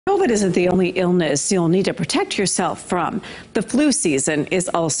COVID isn't the only illness you'll need to protect yourself from. The flu season is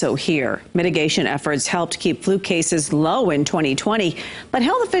also here. Mitigation efforts helped keep flu cases low in 2020, but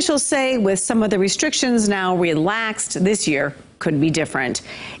health officials say with some of the restrictions now relaxed this year could be different.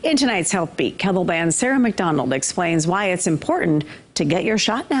 In tonight's Health Beat, KELOLAND's Sarah McDonald explains why it's important to get your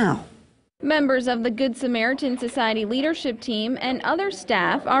shot now. Members of the Good Samaritan Society leadership team and other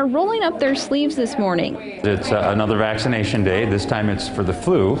staff are rolling up their sleeves this morning. It's another vaccination day. This time it's for the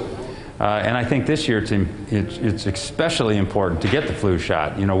flu. And I think this year it's especially important to get the flu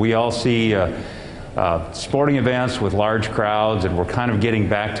shot. You know, we all see sporting events with large crowds, and we're kind of getting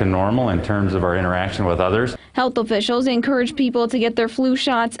back to normal in terms of our interaction with others. Health officials encourage people to get their flu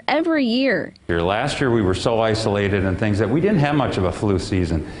shots every year. Last year we were so isolated and things that we didn't have much of a flu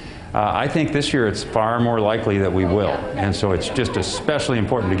season. I think this year it's far more likely that we will, and so it's just especially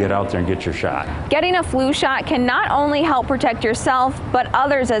important to get out there and get your shot. Getting a flu shot can not only help protect yourself, but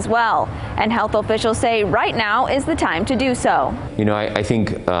others as well. And health officials say right now is the time to do so. You know, I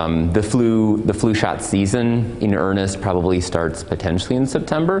think the flu shot season in earnest probably starts potentially in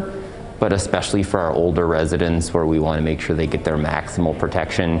September, but especially for our older residents where we want to make sure they get their maximal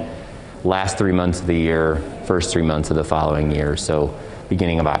protection last 3 months of the year, first 3 months of the following year. So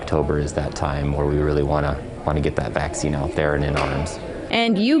beginning of October is that time where we really want to get that vaccine out there and in arms.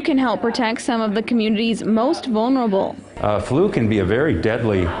 And you can help protect some of the community's most vulnerable. Flu can be a very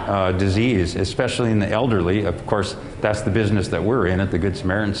deadly disease, especially in the elderly. Of course, that's the business that we're in at the Good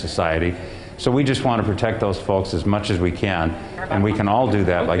Samaritan Society. So we just want to protect those folks as much as we can, and we can all do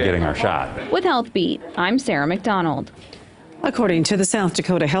that by getting our shot. With Health Beat, I'm Sarah McDonald. According to the South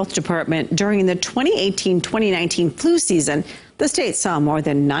Dakota Health Department, during the 2018-2019 flu season, the state saw more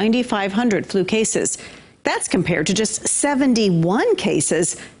than 9,500 flu cases. That's compared to just 71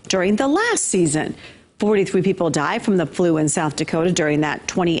 cases during the last season. 43 people died from the flu in South Dakota during that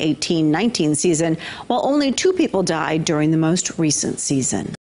 2018-19 season, while only 2 people died during the most recent season.